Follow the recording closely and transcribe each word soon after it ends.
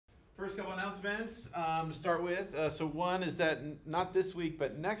first couple announcements to start with. So one is that not this week,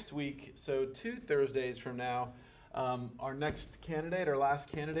 but next week, so 2 Thursdays from now, our next candidate, our last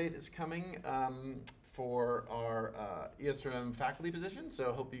candidate is coming for our ESRM faculty position.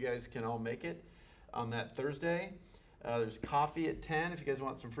 So hope you guys can all make it on that Thursday. There's coffee at 10 if you guys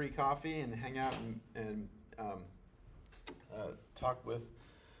want some free coffee and hang out and talk with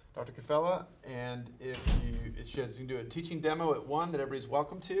Dr. Cafella. And if you can do a teaching demo at 1 that everybody's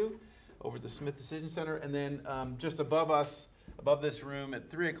welcome to over at the Smith Decision Center. And then just above us, above this room at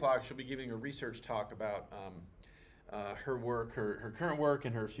 3 o'clock, she'll be giving a research talk about her work, her current work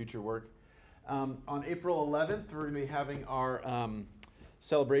and her future work. On April 11th, we're going to be having our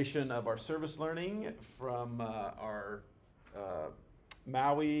celebration of our service learning from our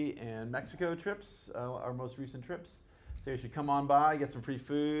Maui and Mexico trips, our most recent trips. So you should come on by, get some free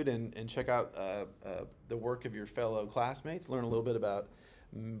food, and check out the work of your fellow classmates. Learn a little bit about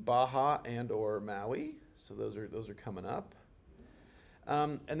Baja and/or Maui. So those are coming up.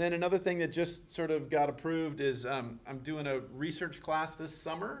 And then another thing that just sort of got approved is I'm doing a research class this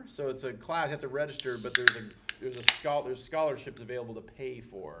summer. So it's a class you have to register, but there's scholarships available to pay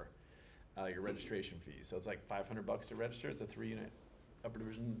for your registration fees. So it's like $500 to register. It's a 3-unit upper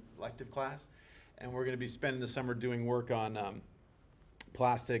division elective class. And we're going to be spending the summer doing work on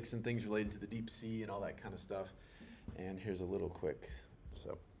plastics and things related to the deep sea and all that kind of stuff. And here's a little quick.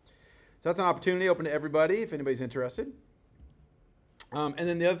 So that's an opportunity open to everybody if anybody's interested. And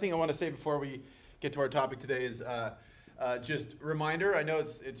then the other thing I want to say before we get to our topic today is just a reminder. I know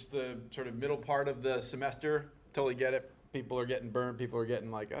it's the sort of middle part of the semester. Totally get it. People are getting burnt. People are getting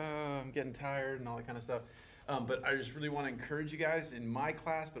like, I'm getting tired and all that kind of stuff. But I just really want to encourage you guys in my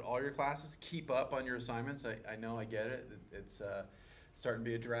class, but all your classes, keep up on your assignments. I know I get it. It's starting to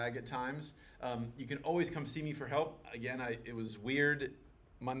be a drag at times. You can always come see me for help. Again, it was weird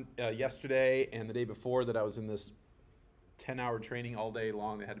yesterday and the day before that I was in this 10-hour training all day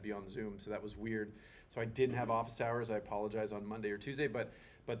long. They had to be on Zoom, so that was weird. So I didn't have office hours. I apologize on Monday or Tuesday, but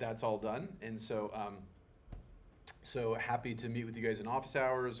that's all done. And so so happy to meet with you guys in office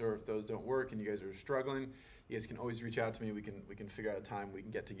hours, or if those don't work and you guys are struggling, you guys can always reach out to me. We can figure out a time we can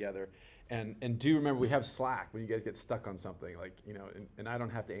get together. And do remember, we have Slack when you guys get stuck on something, like, and I don't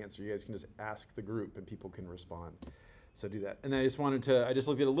have to answer. You guys can just ask the group and people can respond. So do that. And then I just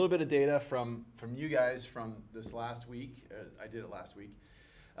looked at a little bit of data from you guys from this last week. I did it last week.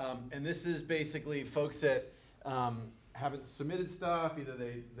 And this is basically folks that haven't submitted stuff. Either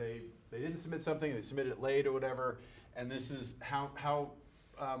they didn't submit something, they submitted it late or whatever. And this is how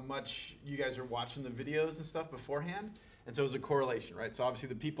much you guys are watching the videos and stuff beforehand. And so it's a correlation, right? So obviously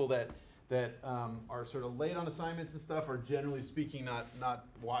the people that are sort of late on assignments and stuff are generally speaking not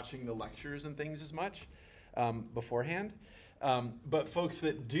watching the lectures and things as much beforehand. But folks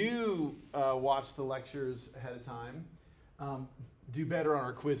that do watch the lectures ahead of time do better on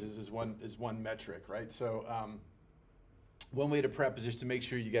our quizzes is one metric, right? So one way to prep is just to make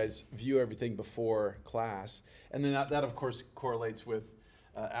sure you guys view everything before class, and then that of course correlates with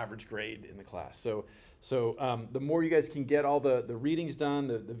average grade in the class. So the more you guys can get all the readings done,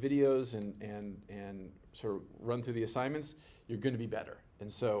 the videos, and sort of run through the assignments, you're going to be better. And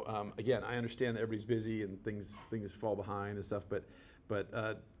so again, I understand that everybody's busy and things fall behind and stuff, but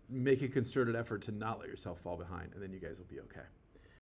make a concerted effort to not let yourself fall behind, and then you guys will be okay.